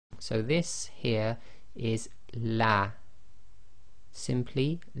So this here is la,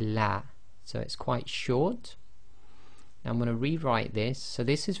 simply la. So it's quite short. Now I'm going to rewrite this. So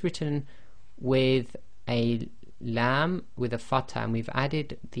this is written with a lam with a fatha, and we've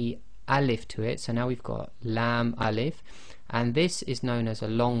added the alif to it, so now we've got lam alif, and this is known as a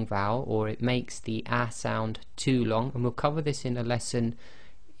long vowel, or it makes the sound too long, and we'll cover this in a lesson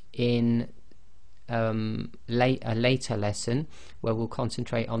in a later lesson where we'll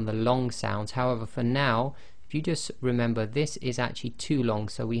concentrate on the long sounds. However, for now, if you just remember, this is actually too long.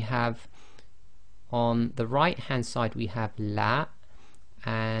 So we have on the right hand side we have la,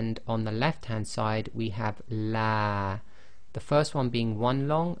 and on the left hand side we have la, the first one being one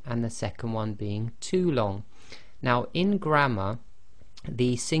long and the second one being two long. Now in grammar,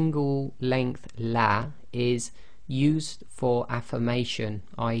 the single length la is used for affirmation,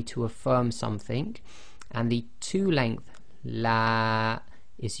 i.e. to affirm something, and the two length la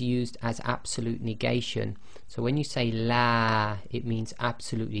is used as absolute negation. So when you say la, it means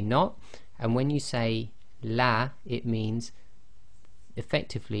absolutely not, and when you say la, it means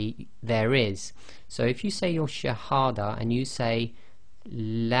effectively there is. So if you say your shahada and you say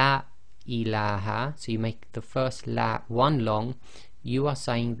la ilaha, so you make the first la one long, you are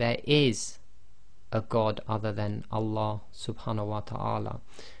saying there is a God other than Allah subhanahu wa ta'ala.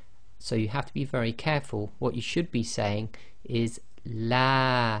 So you have to be very careful. What you should be saying is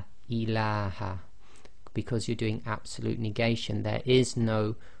la ilaha, because you're doing absolute negation. There is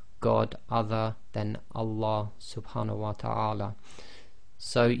no God other than Allah subhanahu wa ta'ala.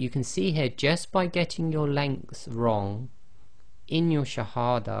 So you can see here, just by getting your lengths wrong in your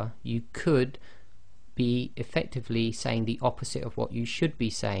shahada, you could be effectively saying the opposite of what you should be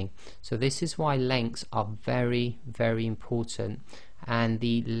saying. So this is why lengths are very, very important, and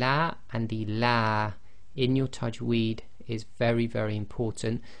the la and the la in your tajweed is very, very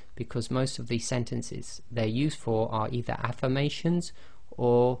important, because most of these sentences they're used for are either affirmations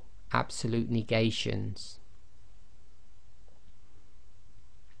or absolute negations.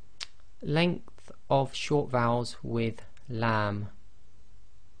 Length of short vowels with lam.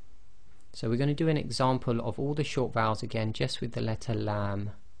 So we're going to do an example of all the short vowels again, just with the letter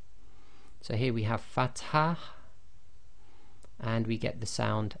lam. So here we have fathah, and we get the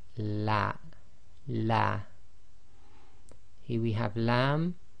sound la, la. Here we have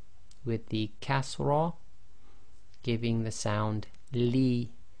lam with the kasra, giving the sound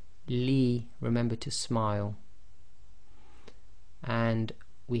li, li. Remember to smile. And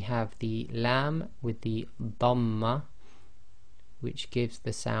we have the lam with the dhamma, which gives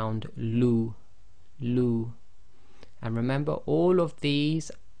the sound lu, lu. And remember, all of these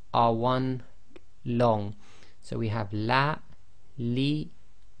are one long. So we have la, li,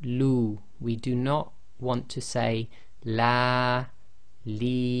 lu. We do not want to say la,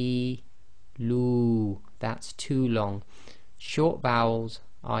 li, lu. That's too long. Short vowels,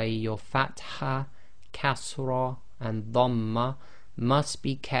 i.e. your fatha, kasra and dhamma, must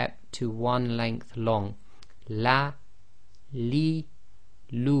be kept to one length long. La, li,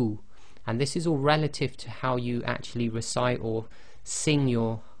 lu. And this is all relative to how you actually recite or sing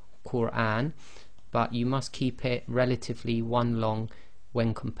your Quran, but you must keep it relatively one long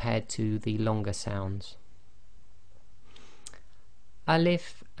when compared to the longer sounds.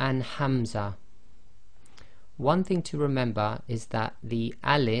 Alif and Hamza. One thing to remember is that the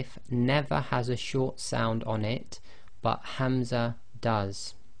alif never has a short sound on it, but Hamza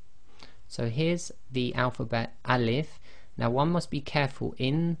does. So here's the alphabet alif. Now one must be careful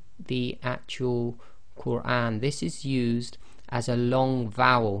in the actual Quran. This is used as a long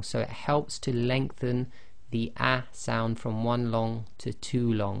vowel, so it helps to lengthen the a sound from one long to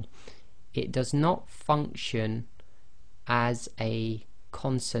two long. It does not function as a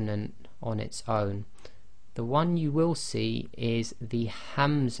consonant on its own. The one you will see is the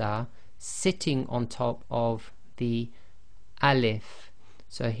Hamza sitting on top of the alif.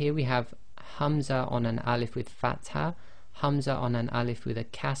 So here we have Hamza on an alif with fatha, Hamza on an alif with a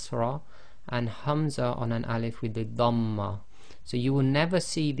kasra, and Hamza on an alif with the dhamma. So you will never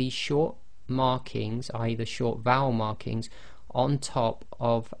see these short markings, i.e. the short vowel markings, on top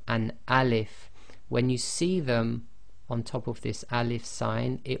of an alif. When you see them on top of this alif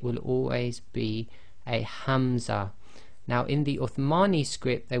sign, it will always be a Hamza. Now in the Uthmani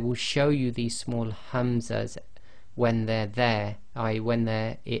script, they will show you these small Hamzas when they're there, i.e. when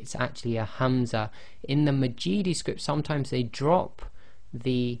it's actually a Hamza. In the Majidi script, sometimes they drop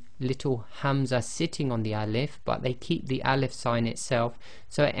the little Hamza sitting on the alif, but they keep the alif sign itself,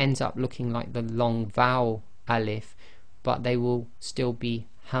 so it ends up looking like the long vowel alif, but they will still be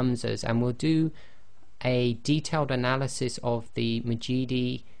Hamzas. And we'll do a detailed analysis of the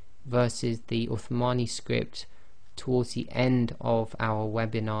Majidi versus the Uthmani script towards the end of our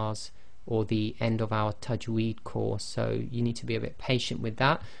webinars or the end of our Tajweed course, so you need to be a bit patient with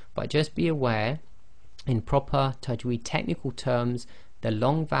that. But just be aware, in proper Tajweed technical terms, the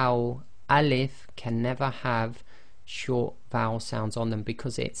long vowel alif can never have short vowel sounds on them,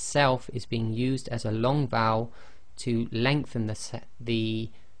 because it itself is being used as a long vowel to lengthen the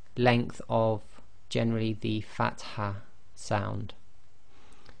length of generally the fatha sound.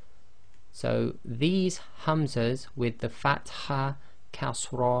 So these hamzas with the fatha,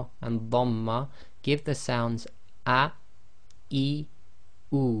 kasra and dhamma give the sounds a, I,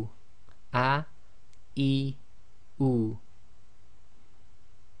 u, a, I, u,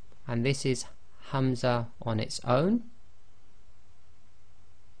 and this is hamza on its own.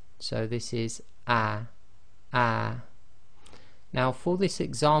 So this is a. Now for this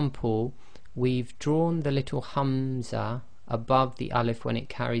example, we've drawn the little hamza above the alif when it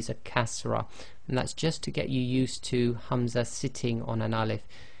carries a kasra, and that's just to get you used to hamza sitting on an alif.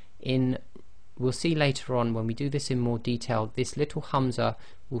 We'll see later on when we do this in more detail, this little hamza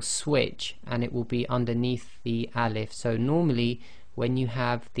will switch and it will be underneath the alif. So normally when you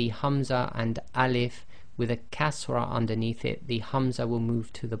have the hamza and alif with a kasra underneath it, the hamza will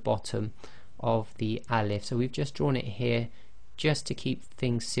move to the bottom of the alif. So we've just drawn it here just to keep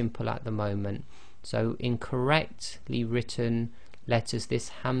things simple at the moment. So in correctly written letters, this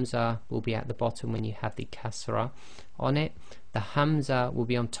hamza will be at the bottom when you have the kasra on it. The hamza will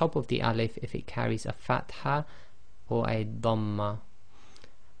be on top of the alif if it carries a fatha or a dhamma.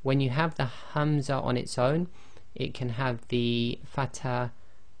 When you have the hamza on its own, it can have the fatha,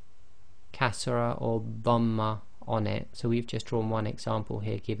 kasra or dhamma on it. So we've just drawn one example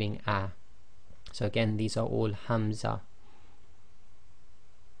here giving a. So again, these are all hamza.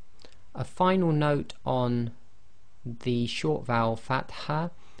 A final note on the short vowel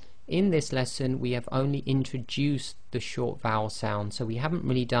fatha. In this lesson we have only introduced the short vowel sound, so we haven't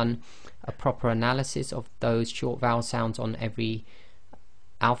really done a proper analysis of those short vowel sounds on every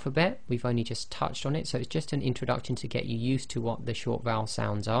alphabet. We've only just touched on it, so it's just an introduction to get you used to what the short vowel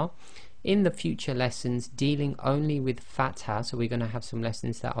sounds are. In the future lessons dealing only with fatha, so we're going to have some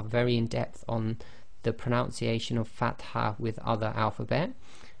lessons that are very in depth on the pronunciation of fatha with other alphabet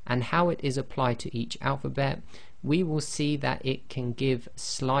and how it is applied to each alphabet, we will see that it can give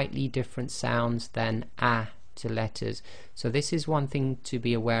slightly different sounds than a to letters. So this is one thing to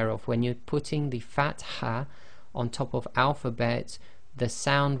be aware of. When you're putting the fatha on top of alphabets, the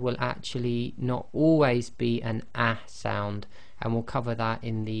sound will actually not always be an a sound, and we'll cover that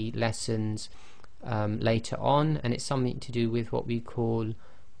in the lessons later on, and it's something to do with what we call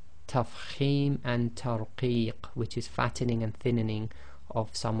tafkhim and tarqiq, which is fattening and thinning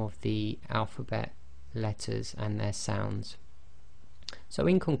of some of the alphabet letters and their sounds. So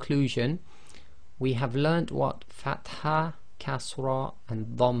in conclusion, we have learnt what fatha, kasra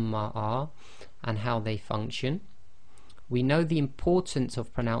and dhamma are and how they function. We know the importance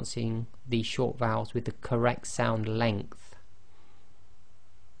of pronouncing the short vowels with the correct sound length.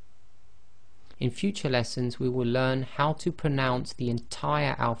 In future lessons we will learn how to pronounce the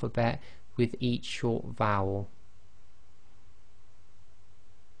entire alphabet with each short vowel.